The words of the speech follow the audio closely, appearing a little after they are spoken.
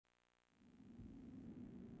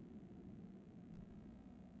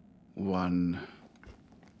1,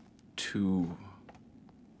 2,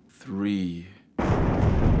 3.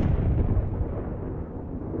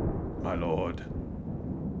 My lord,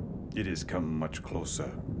 it has come much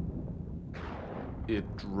closer.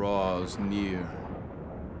 It draws near.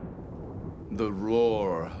 The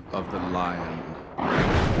roar of the lion.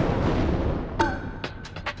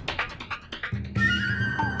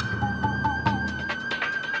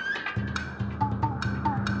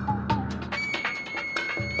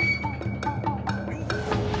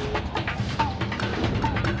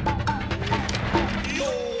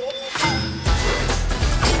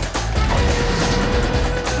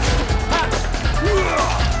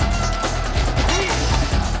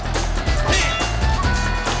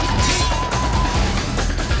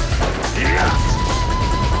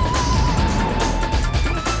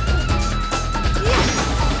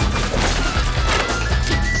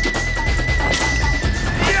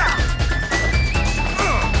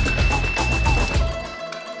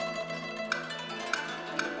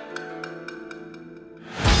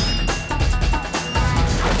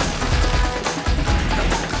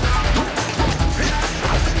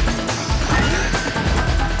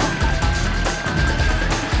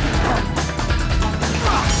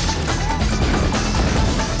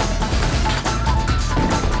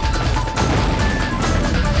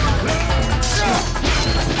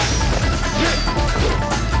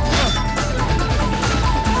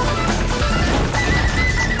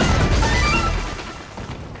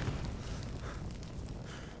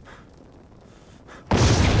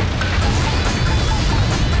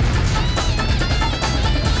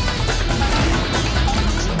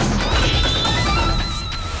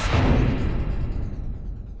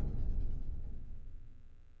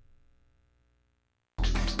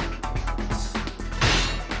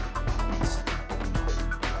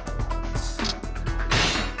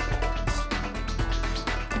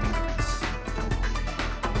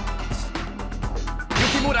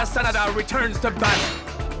 Yukimura Sanada returns to battle.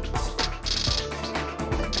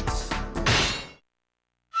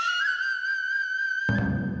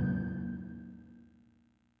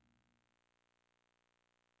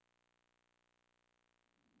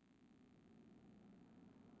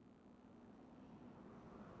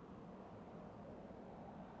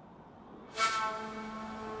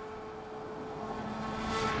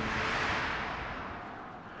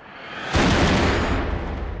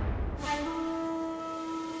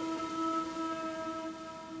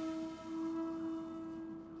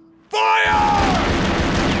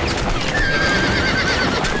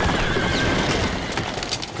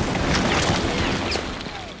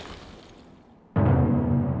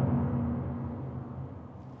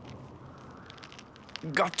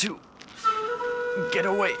 Got to get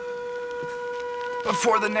away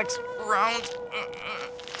before the next round.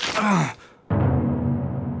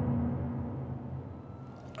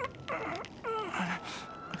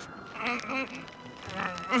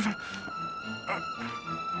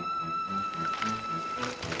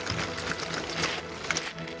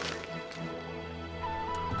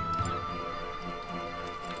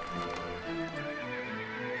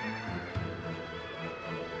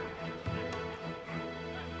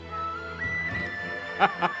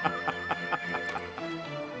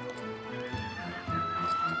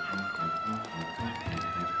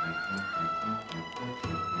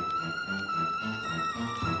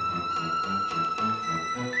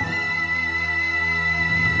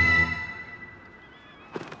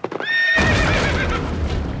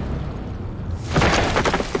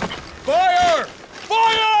 Fire!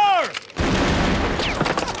 Fire!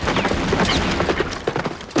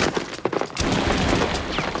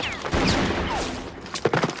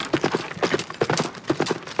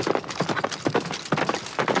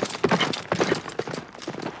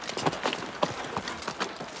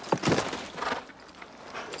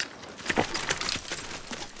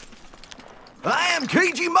 I am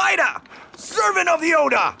Keiji Maida, servant of the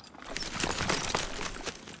Oda!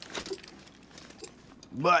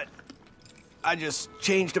 But I just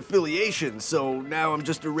changed affiliation, so now I'm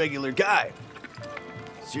just a regular guy.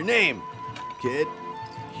 What's your name, kid?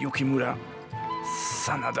 Yukimura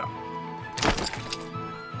Sanada.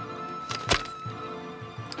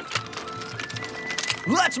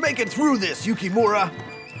 Let's make it through this, Yukimura!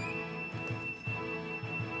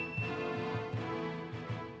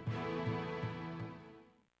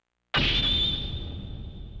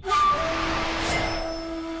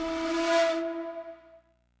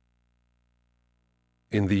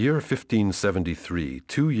 In the year 1573,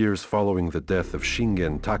 2 years following the death of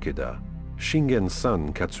Shingen Takeda, Shingen's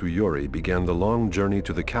son Katsuyori began the long journey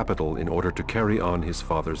to the capital in order to carry on his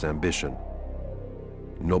father's ambition.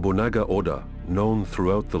 Nobunaga Oda, known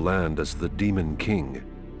throughout the land as the Demon King,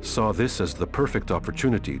 saw this as the perfect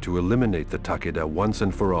opportunity to eliminate the Takeda once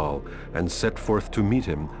and for all and set forth to meet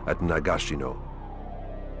him at Nagashino.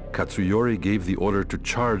 Katsuyori gave the order to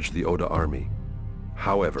charge the Oda army.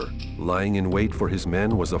 However, lying in wait for his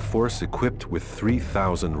men was a force equipped with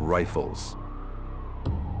 3,000 rifles.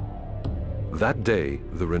 That day,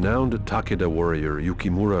 the renowned Takeda warrior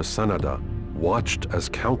Yukimura Sanada watched as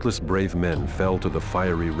countless brave men fell to the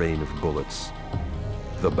fiery rain of bullets.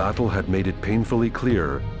 The battle had made it painfully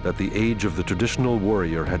clear that the age of the traditional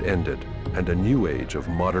warrior had ended, and a new age of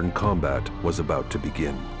modern combat was about to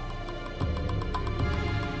begin.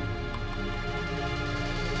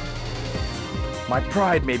 My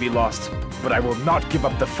pride may be lost, but I will not give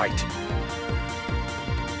up the fight.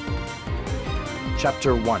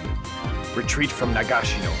 Chapter 1. Retreat from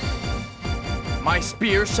Nagashino. My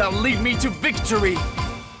spear shall lead me to victory!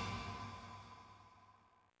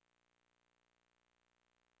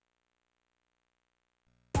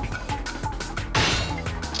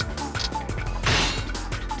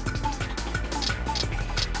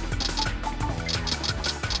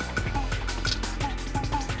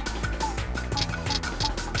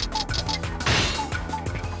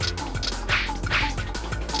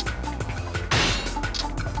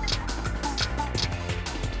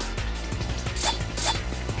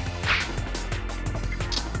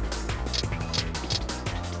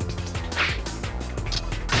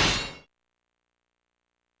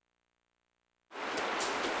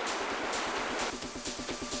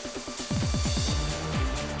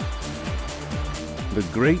 The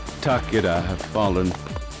great Takeda have fallen,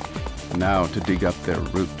 now to dig up their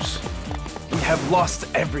roots. We have lost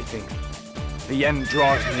everything. The end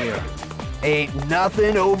draws near. Ain't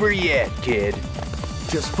nothing over yet, kid.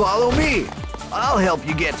 Just follow me. I'll help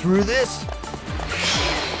you get through this.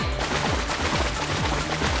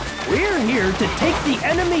 We're here to take the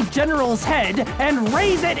enemy general's head and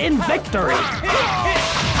raise it in victory!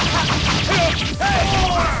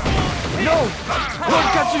 No! Lord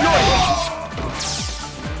Katsuyori!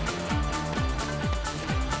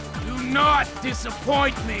 Do not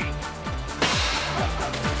disappoint me!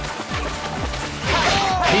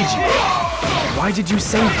 Heiji, why did you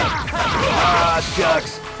save him? Ah,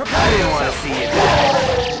 shucks. I didn't want to see you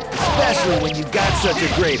die. Especially when you got such a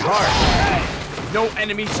great heart. No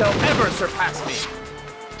enemy shall ever surpass me!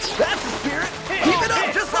 That's the spirit. Keep it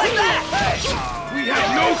up just like that. We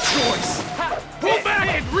have no choice! Pull back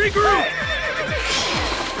and regroup!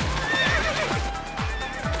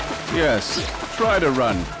 Yes, try to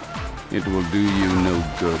run. It will do you no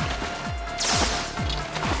good.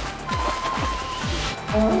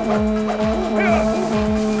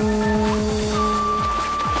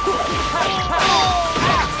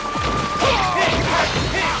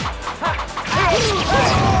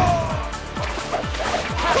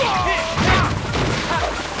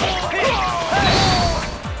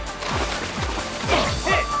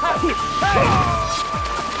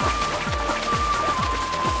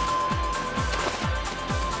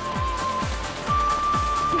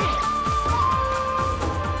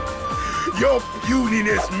 Your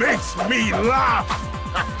puniness makes me laugh!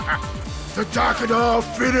 The Takeda are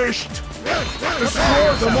finished!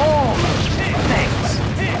 Destroy them all! Thanks.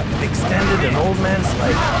 You've extended an old man's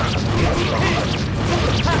life.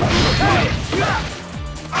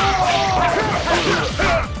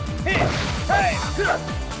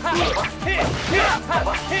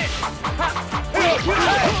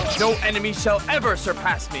 No enemy shall ever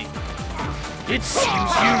surpass me! It seems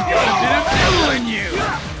you've got a bit of devil in you!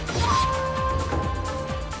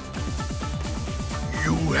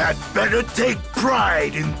 You had better take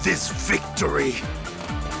pride in this victory!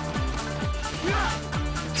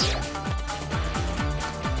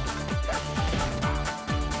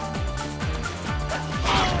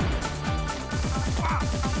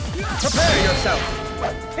 Prepare yourself!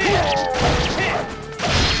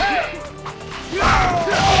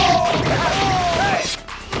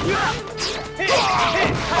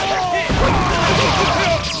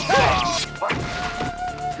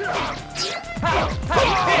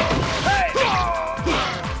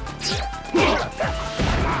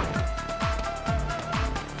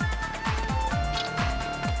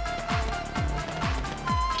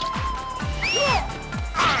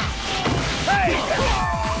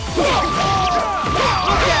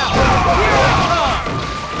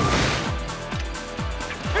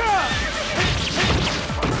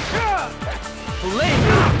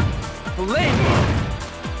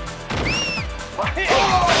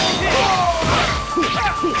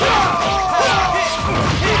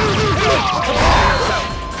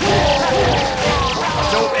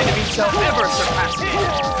 No enemy shall ever surpass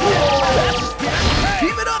me!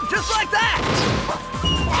 Just like that!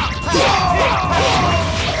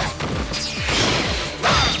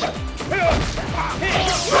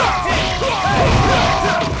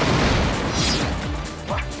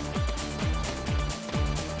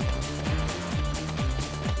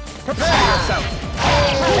 Prepare yourself!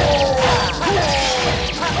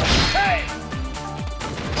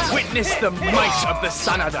 Witness the might of the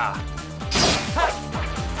Sanada!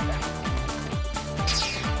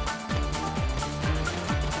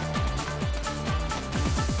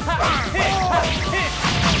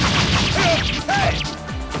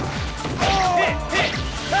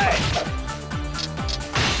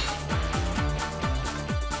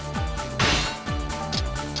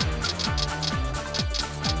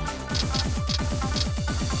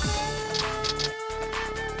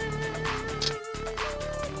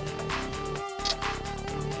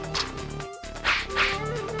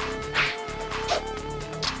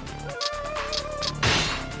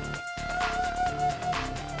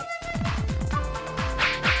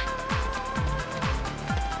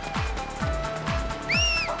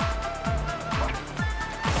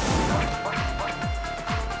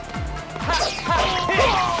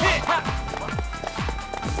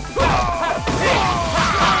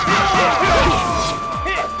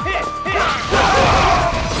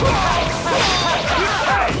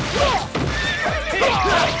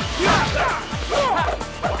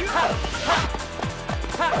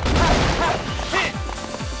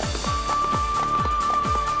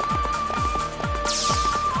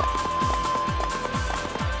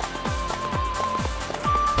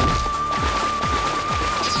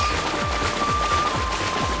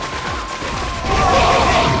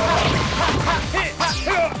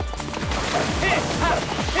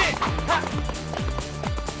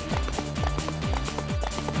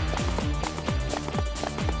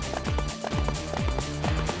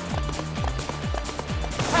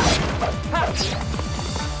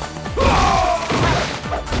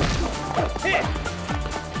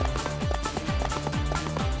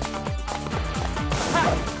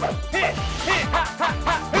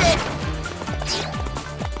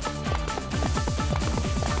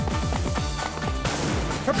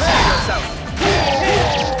 Prepare yourself!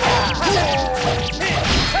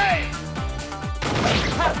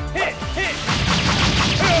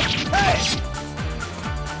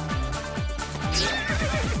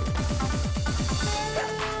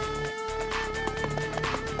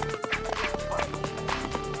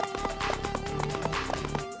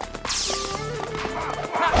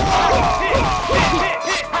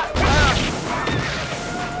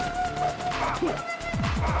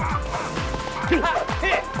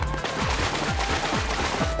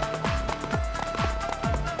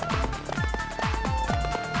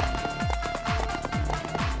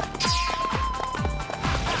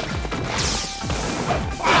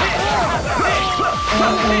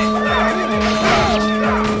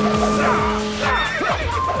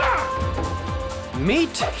 Meet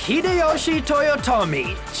Hideyoshi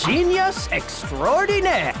Toyotomi, genius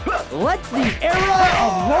extraordinaire. Let the era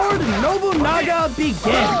of Lord Nobunaga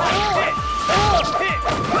begin.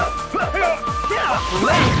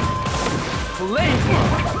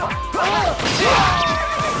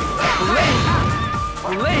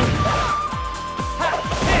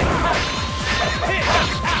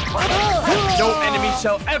 No enemy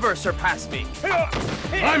shall ever surpass me.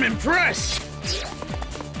 I'm impressed!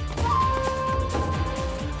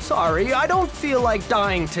 Sorry, I don't feel like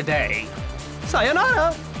dying today.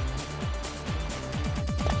 Sayonara.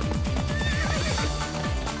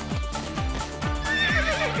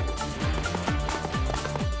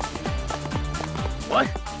 What?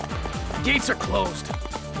 The gates are closed.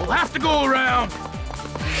 We'll have to go around.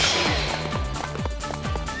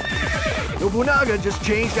 Nobunaga just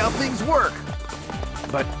changed how things work.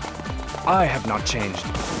 But I have not changed.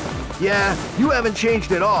 Yeah, you haven't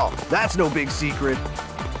changed at all. That's no big secret.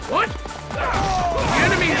 What? The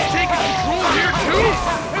enemy has taken control here too?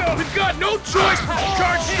 We've got no choice but to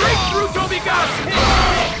charge straight through Tobigashi!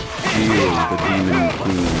 Feel the Demon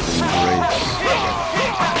King's embrace.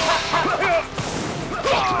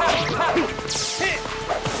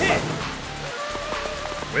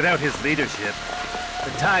 Without his leadership,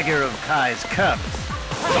 the tiger of Kai's cubs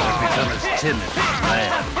would have become as timid as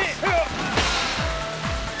lambs.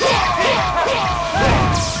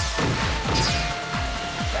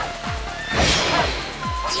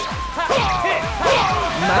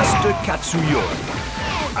 Master Katsuyori,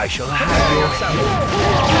 I shall have your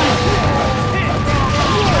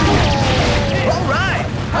All right!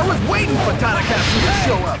 I was waiting for Tanakatsu to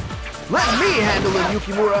show up. Let me handle him,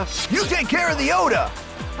 Yukimura. You take care of the Oda.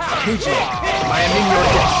 KJ, I am in your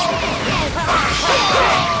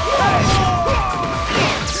debt.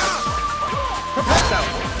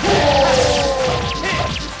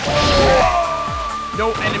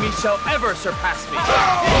 No enemy shall ever surpass me!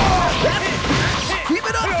 Keep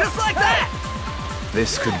it up just like that!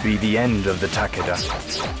 This could be the end of the Takeda.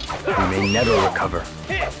 We may never recover.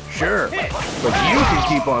 Sure, but you can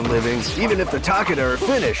keep on living, even if the Takeda are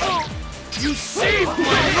finished. You saved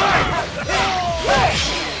my life!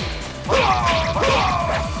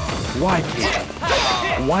 Why,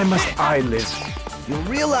 Keiji? Why must I live? You'll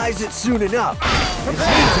realize it soon enough. In the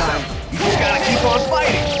meantime, you just gotta keep on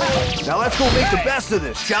fighting. Now let's go make the best of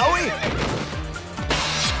this, shall we?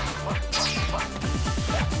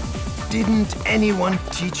 Didn't anyone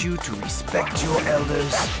teach you to respect your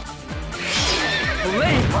elders?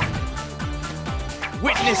 Flame!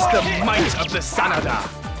 Witness the might of the Sanada!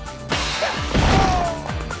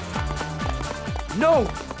 No!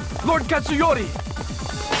 Lord Katsuyori!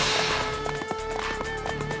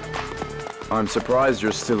 I'm surprised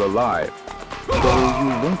you're still alive. Though you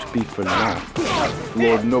won't be for long.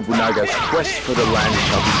 Lord Nobunaga's quest for the land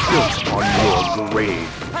shall be built on your grave.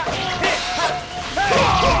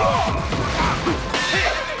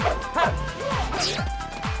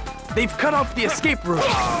 They've cut off the escape route!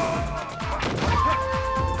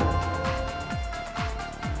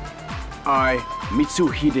 I,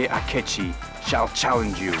 Mitsuhide Akechi, shall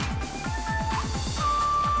challenge you.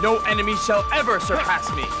 No enemy shall ever surpass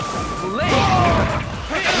me!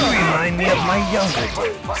 You remind me of my younger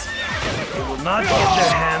days. They will not get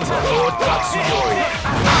their hands on Lord Katsuyori.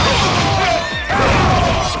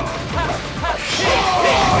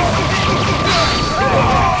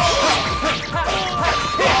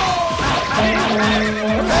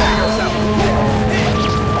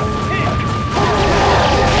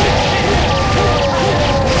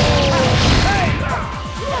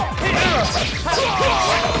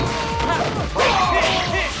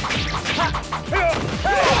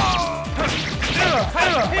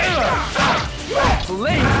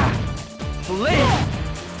 Flame!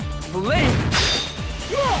 Flame!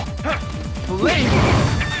 Flame!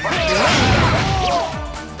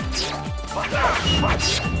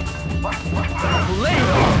 Flame!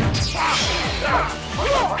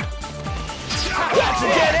 That's a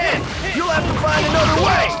dead end! You'll have to find another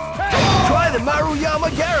way! Try the Maruyama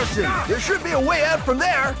garrison! There should be a way out from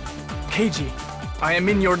there! Keiji, I am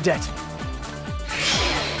in your debt.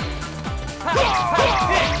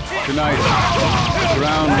 Tonight, the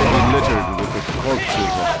ground will be littered with the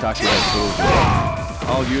corpses of Takeda soldiers.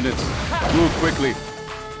 All units, move quickly.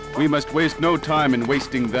 We must waste no time in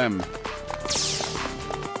wasting them.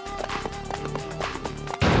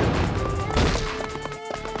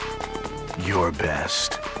 Your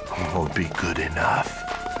best won't be good enough.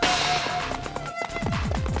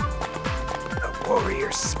 The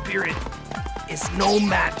warrior spirit is no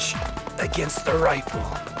match against the rifle.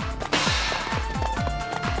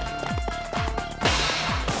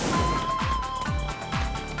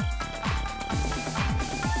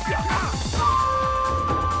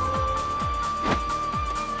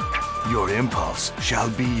 Your impulse shall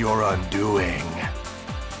be your undoing.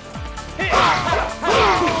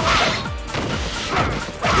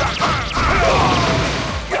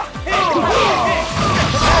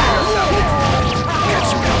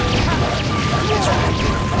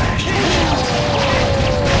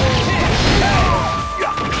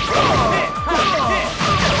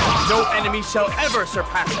 No enemy shall ever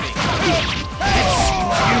surpass me. It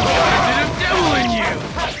seems you got a bit of devil in you!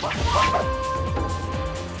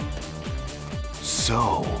 So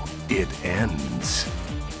it ends.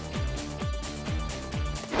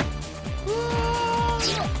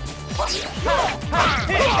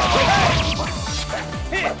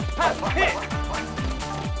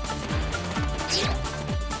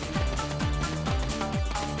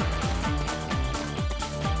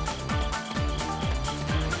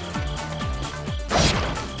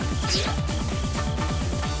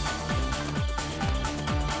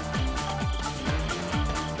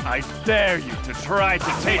 I dare you to try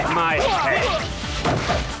to take my head!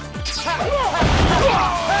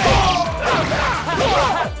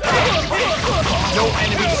 No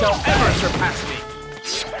enemy shall ever surpass me.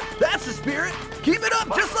 That's the spirit! Keep it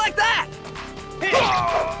up just like that!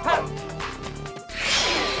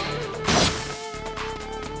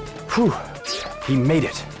 Whew, he made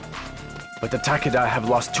it. But the Takeda have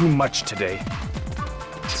lost too much today.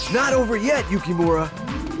 Not over yet, Yukimura.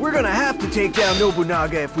 We're gonna have to take down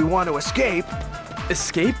Nobunaga if we want to escape.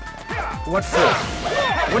 Escape? What for?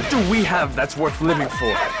 What do we have that's worth living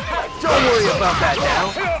for? Don't worry about that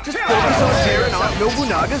now. Just focus on tearing off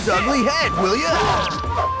Nobunaga's ugly head, will ya?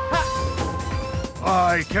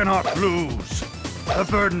 I cannot lose. The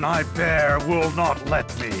burden I bear will not let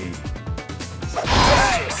me.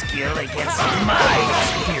 Skill against my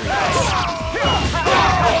experience.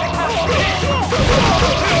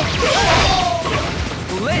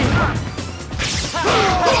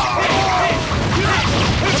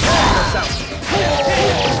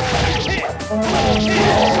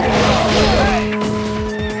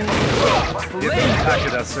 If the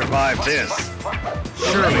Takeda survive this,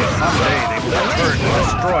 surely someday they will return to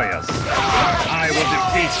destroy us. I will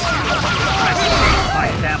defeat you. I stake my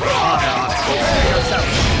family honor on it.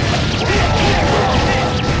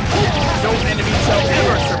 No enemy shall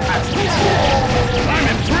ever surpass me. I'm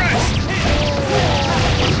impressed!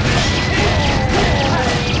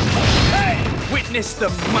 Witness the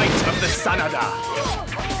might of the Sanada.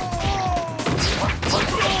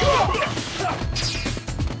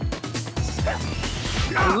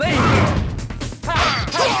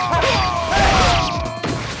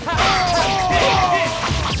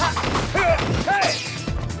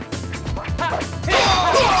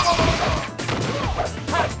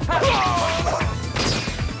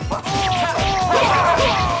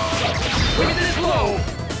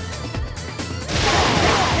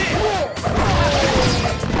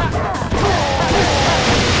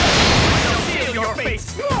 Seal your face.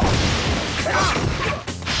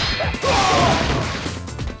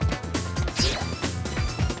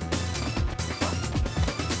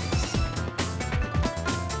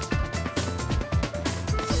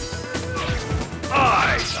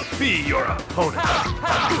 I shall be your opponent.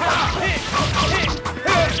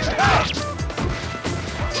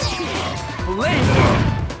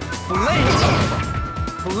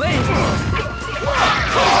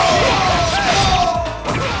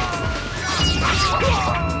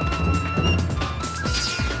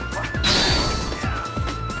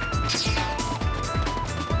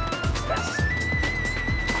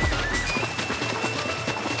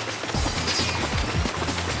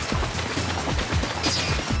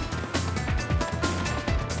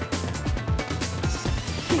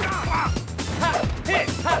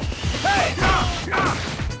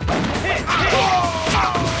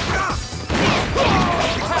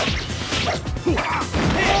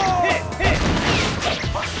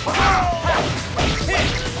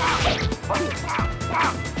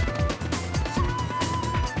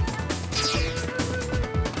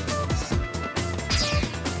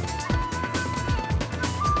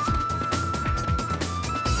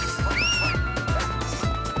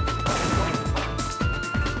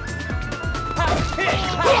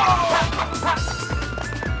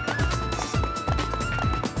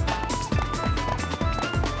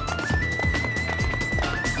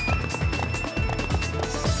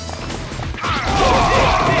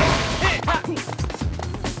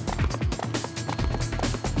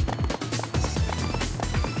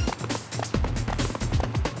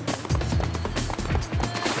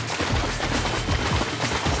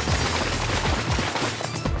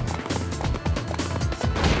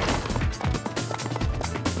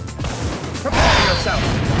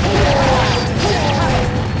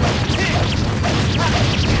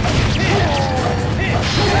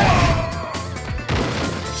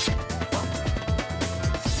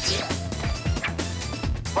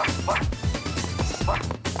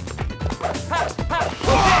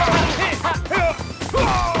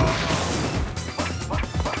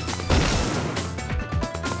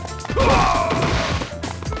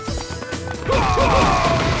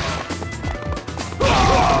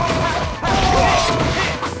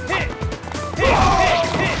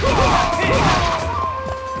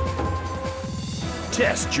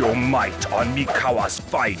 Test your might on Mikawa's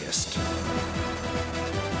finest.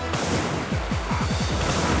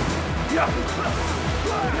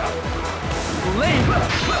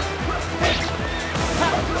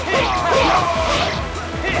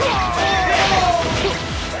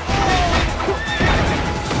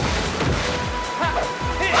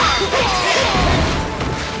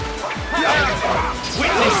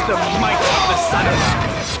 Witness the might of the Sanada.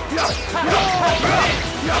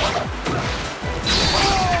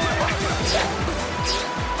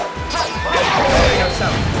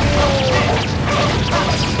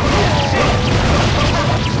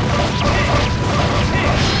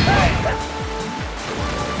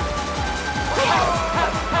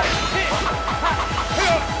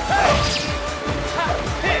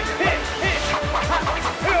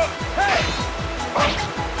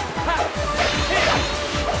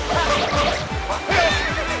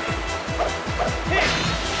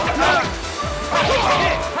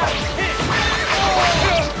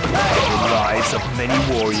 Of many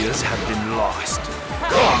warriors have been lost.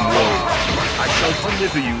 Come, warrior. I shall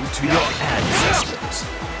deliver you to your ancestors.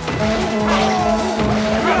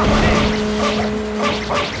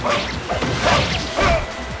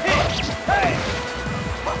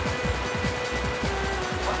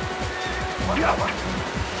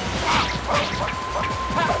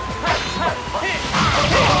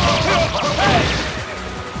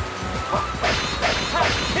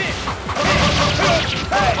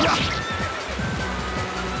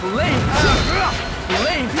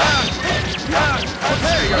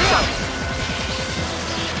 Prepare yourself!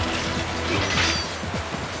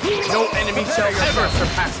 No enemy shall ever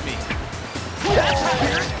surpass me!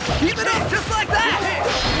 Keep it up just like that!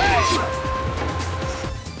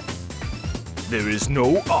 There is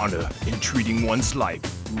no honor in treating one's life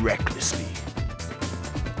recklessly.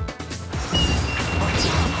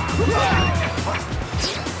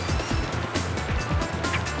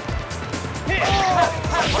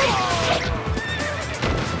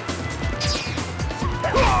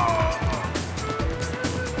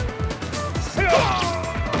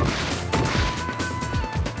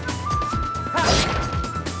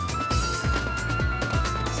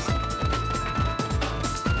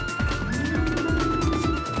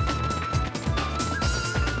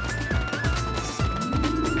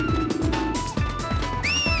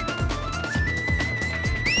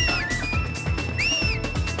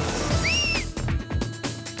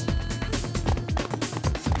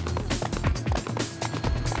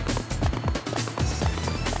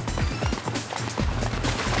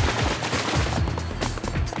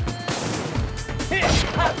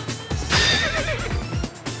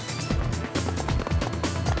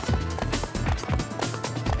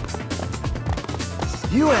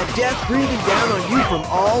 You had death breathing down on you from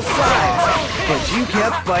all sides, but you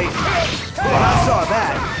kept fighting. When I saw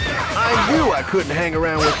that, I knew I couldn't hang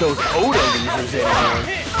around with those Oda losers anymore.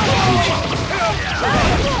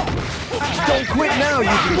 Don't quit now,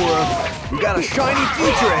 Yukimura. You got a shiny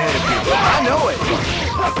future ahead of you. I know it.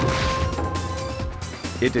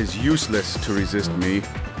 It is useless to resist me.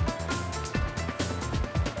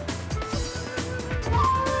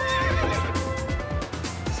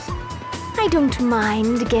 I don't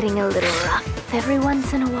mind getting a little rough every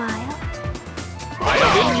once in a while. I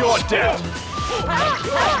am in your debt!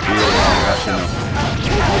 Dear Nagashino,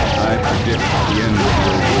 I predict the end of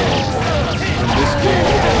your world. From this day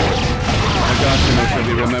forward, Nagashino shall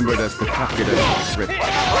be remembered as the Takeda District,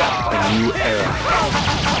 a new era.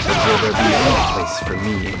 But will there be any place for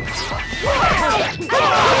me?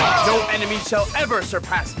 No enemy shall ever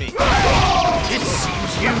surpass me! It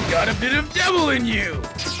seems you've got a bit of devil in you!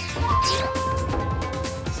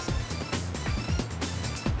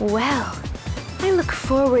 Well, I look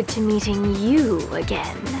forward to meeting you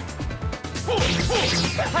again.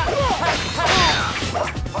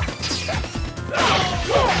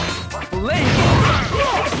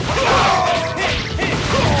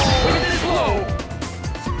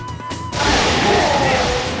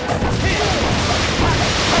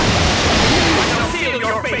 Seal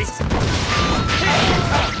your face!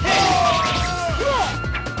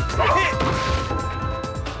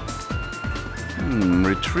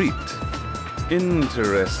 Retreat.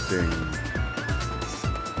 Interesting.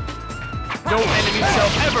 No enemy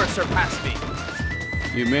shall ever surpass me!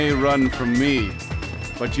 You may run from me,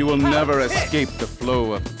 but you will never escape the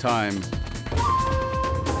flow of time.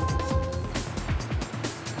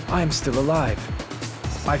 I am still alive.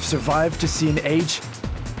 I've survived to see an age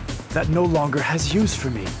that no longer has use for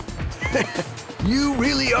me. You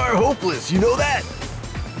really are hopeless, you know that?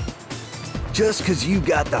 Just because you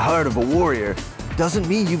got the heart of a warrior doesn't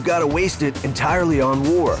mean you've got to waste it entirely on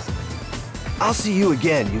war. I'll see you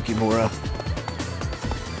again, Yukimura.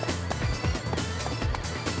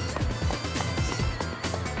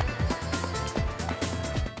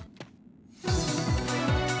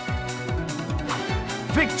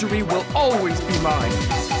 Victory will always be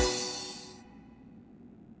mine!